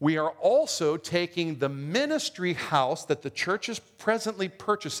 We are also taking the ministry house that the church is presently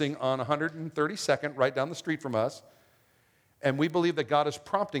purchasing on 132nd, right down the street from us, and we believe that God is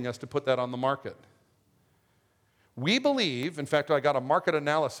prompting us to put that on the market. We believe, in fact, I got a market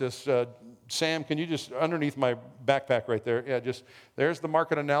analysis. Sam, can you just, underneath my backpack right there, there's the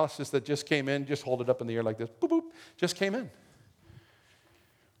market analysis that just came in. Just hold it up in the air like this. Boop, boop, just came in.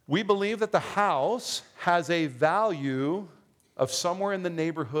 We believe that the house has a value of somewhere in the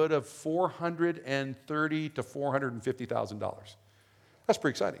neighborhood of $430,000 to $450,000. That's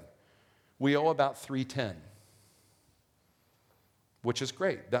pretty exciting. We owe about $310,000, which is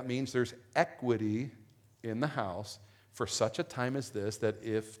great. That means there's equity in the house for such a time as this, that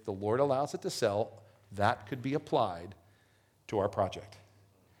if the Lord allows it to sell, that could be applied to our project.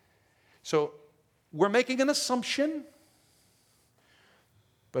 So we're making an assumption,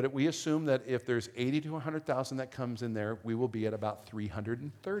 but we assume that if there's $80,000 to $100,000 that comes in there, we will be at about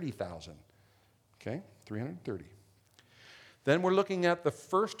 $330,000. Okay, $330,000. Then we're looking at the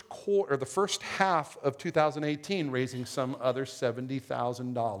first quarter, or the first half of 2018, raising some other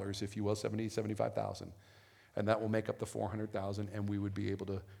 $70,000, if you will, $75,000. And that will make up the $400,000, and we would be able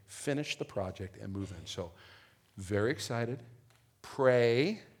to finish the project and move in. So, very excited.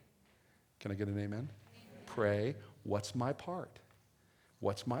 Pray. Can I get an amen? Amen. Pray. What's my part?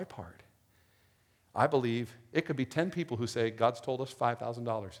 What's my part? I believe it could be 10 people who say, God's told us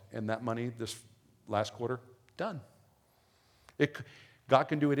 $5,000, and that money this last quarter, done. God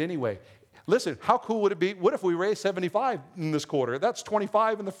can do it anyway. Listen, how cool would it be? What if we raised 75 in this quarter? That's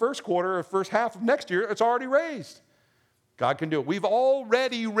 25 in the first quarter, or first half of next year. It's already raised. God can do it. We've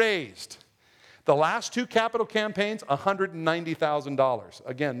already raised. The last two capital campaigns, $190,000.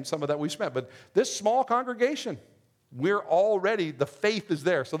 Again, some of that we spent. But this small congregation, the faith is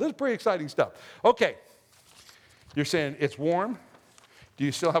there. So this is pretty exciting stuff. Okay. You're saying it's warm. Do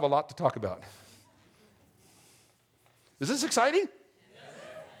you still have a lot to talk about? Is this exciting?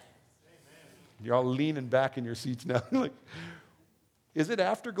 You're all leaning back in your seats now. Like, is it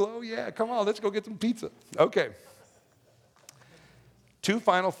afterglow? Yeah, come on, let's go get some pizza. Okay. Two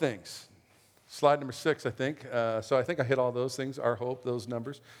final things. Slide number 6, I think. So I think I hit all those things, our hope, those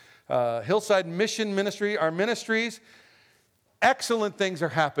numbers. Hillside Mission Ministry, our ministries, excellent things are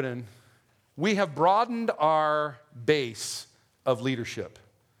happening. We have broadened our base of leadership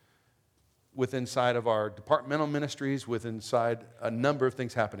inside of our departmental ministries, inside a number of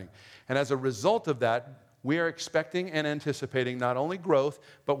things happening. And as a result of that, we are expecting and anticipating not only growth,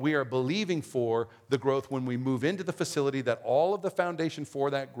 but we are believing for the growth when we move into the facility, that all of the foundation for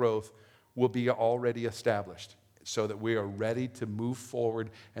that growth will be already established, so that we are ready to move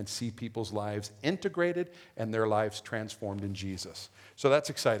forward and see people's lives integrated and their lives transformed in Jesus. So that's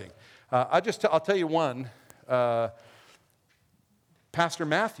exciting. I'll tell you one. Pastor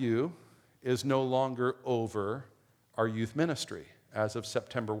Matthew is no longer over our youth ministry. as of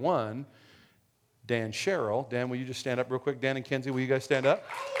September 1, Dan Sherrill. Dan, will you just stand up real quick? Dan and Kenzie, will you guys stand up?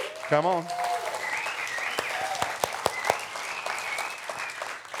 Come on.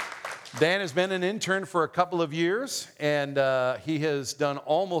 Dan has been an intern for a couple of years, and he has done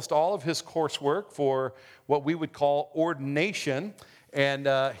almost all of his coursework for what we would call ordination, and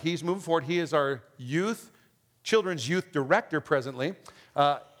he's moving forward. He is our children's youth director presently.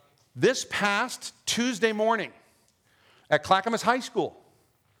 This past Tuesday morning at Clackamas High School,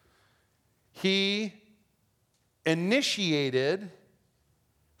 he initiated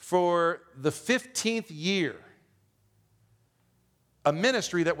for the 15th year a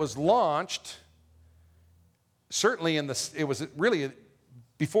ministry that was launched certainly it was really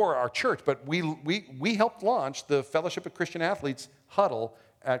before our church, but we helped launch the Fellowship of Christian Athletes huddle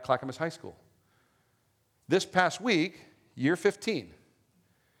at Clackamas High School. This past week, year 15,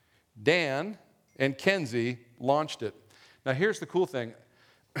 Dan and Kenzie launched it. Now here's the cool thing.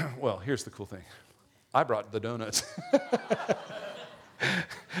 Well, here's the cool thing. I brought the donuts.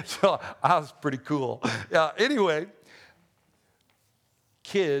 So I was pretty cool. Anyway,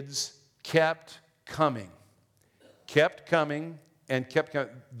 kids kept coming.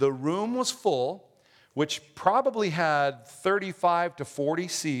 The room was full, which probably had 35 to 40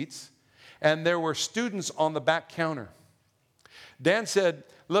 seats, and there were students on the back counter. Dan said,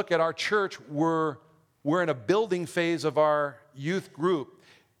 look, at our church, we're in a building phase of our youth group.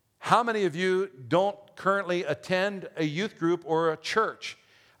 How many of you don't currently attend a youth group or a church?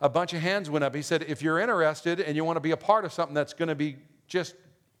 A bunch of hands went up. He said, if you're interested and you want to be a part of something that's going to be just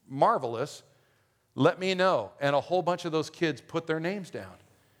marvelous, let me know. And a whole bunch of those kids put their names down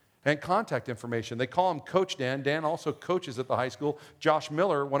and contact information. They call him Coach Dan. Dan also coaches at the high school. Josh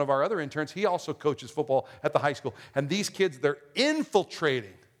Miller, one of our other interns, he also coaches football at the high school. And these kids, they're infiltrating.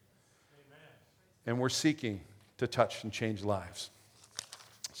 Amen. And we're seeking to touch and change lives.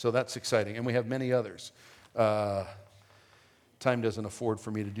 So that's exciting. And we have many others. Time doesn't afford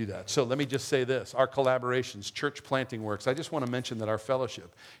for me to do that. So let me just say this. Our collaborations, Church Planting Works. I just want to mention that our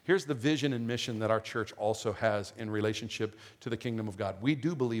fellowship, here's the vision and mission that our church also has in relationship to the kingdom of God. We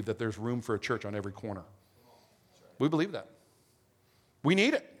do believe that there's room for a church on every corner. We believe that. We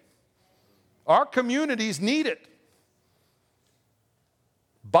need it. Our communities need it.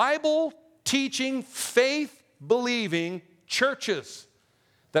 Bible teaching, faith believing churches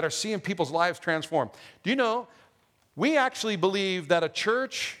that are seeing people's lives transformed. Do you know, we actually believe that a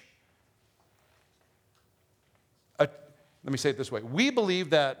church, let me say it this way. We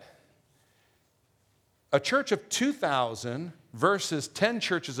believe that a church of 2,000 versus 10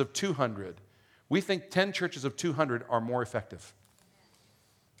 churches of 200, we think 10 churches of 200 are more effective.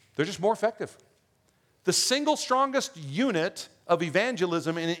 They're just more effective. The single strongest unit of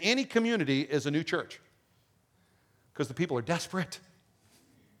evangelism in any community is a new church because the people are desperate.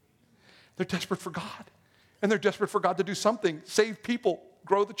 They're desperate for God. And they're desperate for God to do something, save people,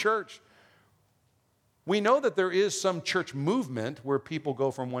 grow the church. We know that there is some church movement where people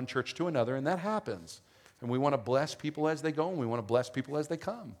go from one church to another, and that happens. And we want to bless people as they go, and we want to bless people as they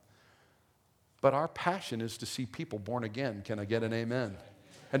come. But our passion is to see people born again. Can I get an amen?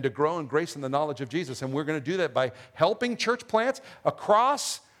 And to grow in grace and the knowledge of Jesus. And we're going to do that by helping church plants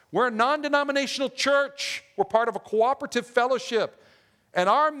across. We're a non-denominational church. We're part of a cooperative fellowship. And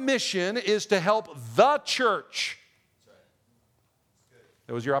our mission is to help the church.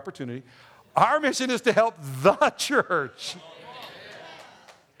 That was your opportunity. Our mission is to help the church.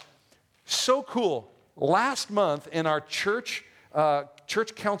 So cool. Last month in our church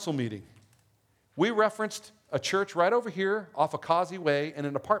council meeting, we referenced a church right over here off of Causey Way in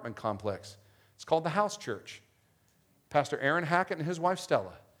an apartment complex. It's called the House Church. Pastor Aaron Hackett and his wife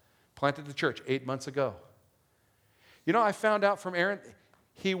Stella planted the church 8 months ago. You know, I found out from Aaron,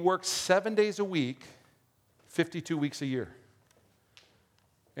 he works 7 days a week, 52 weeks a year.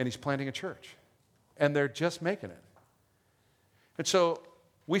 And he's planting a church. And they're just making it. And so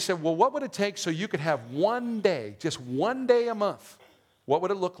we said, well, what would it take so you could have one day, just one day a month? What would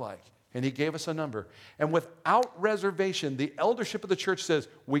it look like? And he gave us a number. And without reservation, the eldership of the church says,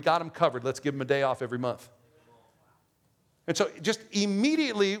 we got them covered. Let's give them a day off every month. And so just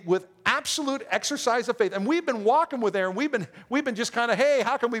immediately with absolute exercise of faith, and we've been walking with Aaron, we've been just kind of, hey,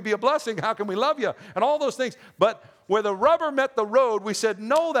 how can we be a blessing? How can we love you? And all those things. But where the rubber met the road, we said,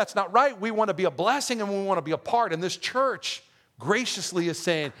 no, that's not right. We want to be a blessing and we want to be a part. And this church graciously is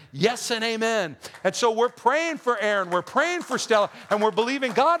saying yes and amen. And so we're praying for Aaron, we're praying for Stella, and we're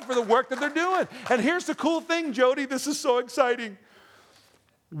believing God for the work that they're doing. And here's the cool thing, Jody, this is so exciting.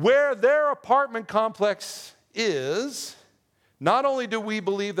 Where their apartment complex is, not only do we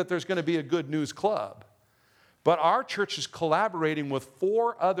believe that there's going to be a good news club, But our church is collaborating with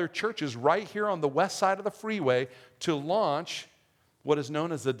 4 other churches right here on the west side of the freeway to launch what is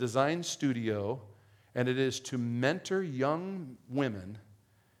known as a design studio, and it is to mentor young women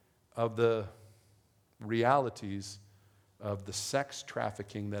of the realities of the sex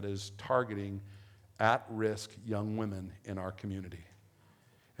trafficking that is targeting at-risk young women in our community.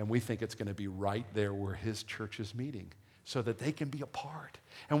 And we think it's going to be right there where his church is meeting so that they can be a part.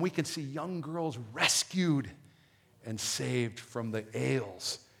 And we can see young girls rescued and saved from the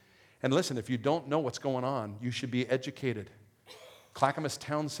ails. And listen, if you don't know what's going on, you should be educated. Clackamas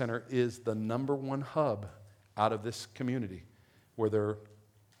Town Center is the #1 hub out of this community where they're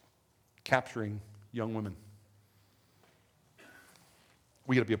capturing young women.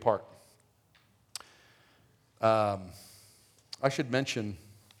 We got to be a part. I should mention,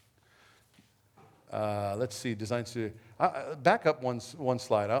 let's see, design studio. Back up one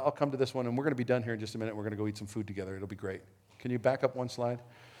slide. I'll come to this one, and we're going to be done here in just a minute. We're going to go eat some food together. It'll be great. Can you back up one slide?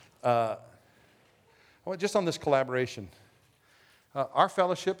 Just on this collaboration. Our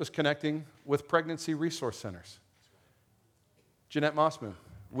fellowship is connecting with pregnancy resource centers. Jeanette Mossman,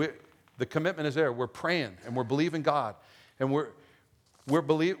 the commitment is there. We're praying, and we're believing God, and we're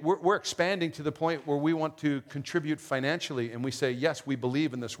expanding to the point where we want to contribute financially, and we say, yes, we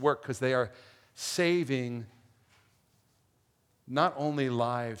believe in this work because they are saving not only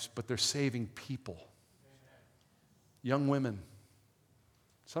lives, but they're saving people. Young women,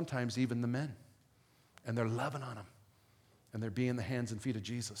 sometimes even the men, and they're loving on them, and they're being the hands and feet of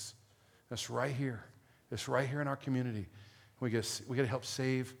Jesus. That's right here. It's right here in our community. We got to help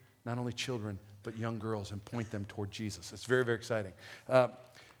save not only children, but young girls and point them toward Jesus. It's very, very exciting.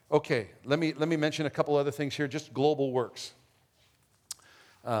 Okay, let me mention a couple other things here, just global works.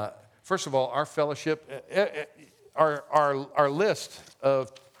 First of all, our fellowship, our list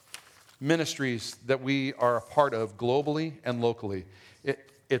of ministries that we are a part of globally and locally,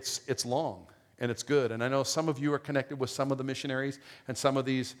 it's long and it's good. And I know some of you are connected with some of the missionaries and some of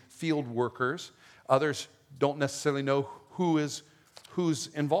these field workers. Others don't necessarily know who's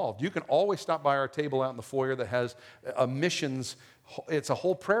involved. You can always stop by our table out in the foyer that has a missions. It's a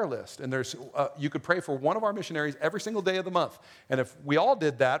whole prayer list, and you could pray for one of our missionaries every single day of the month. And if we all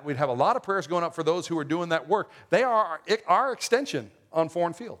did that, we'd have a lot of prayers going up for those who are doing that work. They are our extension on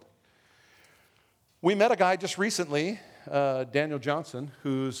Foreign Field. We met a guy just recently, Daniel Johnson,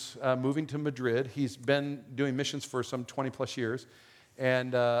 who's moving to Madrid. He's been doing missions for some 20 plus years,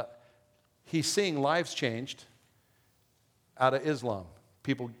 and he's seeing lives changed out of Islam,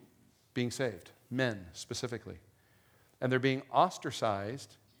 people being saved, men specifically. And they're being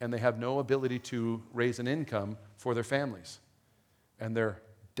ostracized, and they have no ability to raise an income for their families. And they're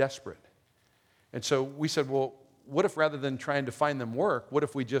desperate. And so we said, well, what if rather than trying to find them work, what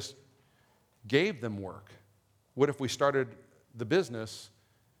if we just gave them work? What if we started the business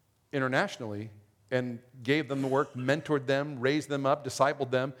internationally and gave them the work, mentored them, raised them up,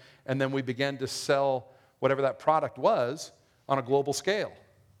 discipled them, and then we began to sell whatever that product was on a global scale?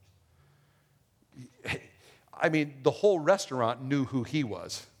 I mean, the whole restaurant knew who he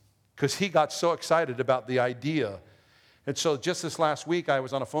was because he got so excited about the idea. And so just this last week, I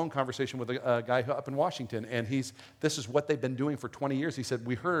was on a phone conversation with a guy up in Washington, and this is what they've been doing for 20 years. He said,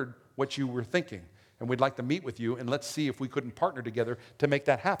 we heard what you were thinking, and we'd like to meet with you, and let's see if we couldn't partner together to make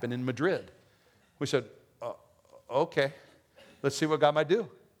that happen in Madrid. We said, okay, let's see what God might do.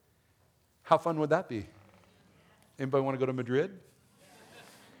 How fun would that be? Anybody want to go to Madrid?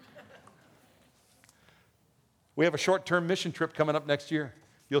 We have a short-term mission trip coming up next year.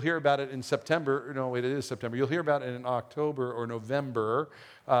 You'll hear about it in September. No, wait, it is September. You'll hear about it in October or November.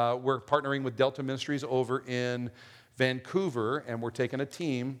 We're partnering with Delta Ministries over in Vancouver, and we're taking a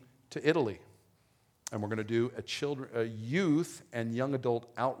team to Italy. And we're going to do a youth and young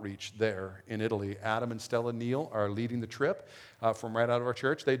adult outreach there in Italy. Adam and Stella Neal are leading the trip from right out of our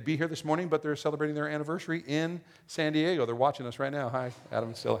church. They'd be here this morning, but they're celebrating their anniversary in San Diego. They're watching us right now. Hi, Adam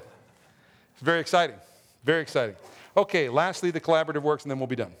and Stella. It's very exciting. Very exciting. Okay, lastly, the collaborative works, and then we'll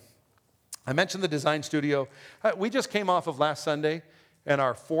be done. I mentioned the design studio. We just came off of last Sunday and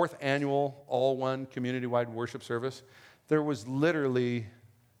our 4th annual all-one community-wide worship service. There was literally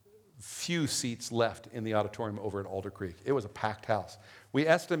few seats left in the auditorium over at Alder Creek. It was a packed house. We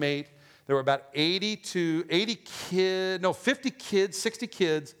estimate there were about 50 kids, 60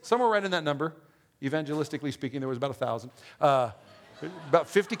 kids, somewhere right in that number. Evangelistically speaking, there was about 1,000. About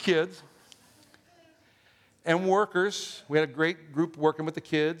 50 kids. And workers. We had a great group working with the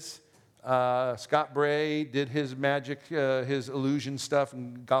kids. Scott Bray did his magic, his illusion stuff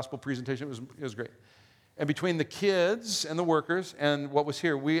and gospel presentation. It was great. And between the kids and the workers and what was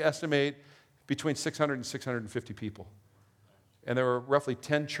here, we estimate between 600 and 650 people. And there were roughly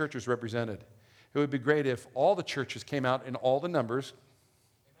 10 churches represented. It would be great if all the churches came out in all the numbers.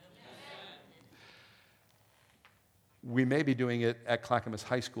 We may be doing it at Clackamas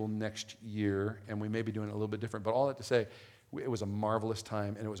High School next year, and we may be doing it a little bit different. But all that to say, it was a marvelous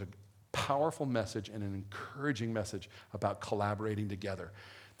time, and it was a powerful message and an encouraging message about collaborating together.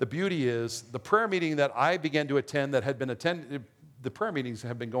 The beauty is, the prayer meeting that I began to attend, that had been attended, the prayer meetings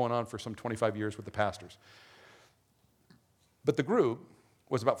have been going on for some 25 years with the pastors. But the group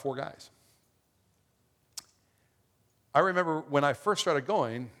was about 4 guys. I remember when I first started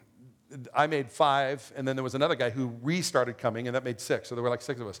going, I made 5, and then there was another guy who restarted coming, and that made 6. So there were like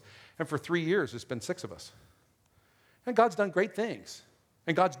 6 of us. And for 3 years, it's been 6 of us. And God's done great things.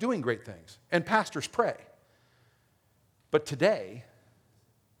 And God's doing great things. And pastors pray. But today,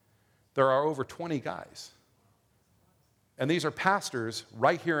 there are over 20 guys. And these are pastors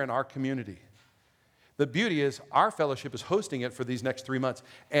right here in our community. The beauty is our fellowship is hosting it for these next 3 months.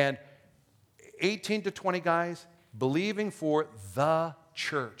 And 18 to 20 guys believing for the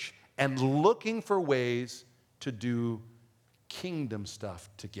church and looking for ways to do kingdom stuff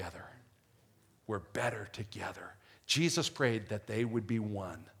together. We're better together. Jesus prayed that they would be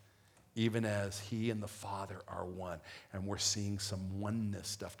one, even as he and the Father are one. And we're seeing some oneness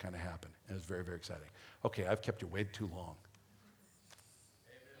stuff kind of happen. And it's very, very exciting. Okay, I've kept you way too long.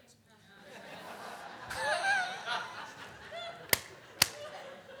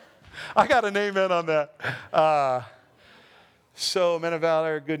 I got an amen on that. So, Men of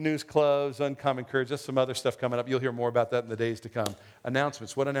Valor, Good News Clubs, Uncommon Courage, there's some other stuff coming up. You'll hear more about that in the days to come.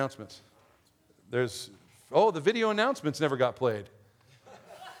 Announcements. What announcements? The video announcements never got played.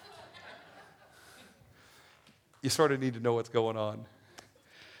 You sort of need to know what's going on.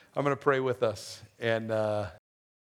 I'm going to pray with us, and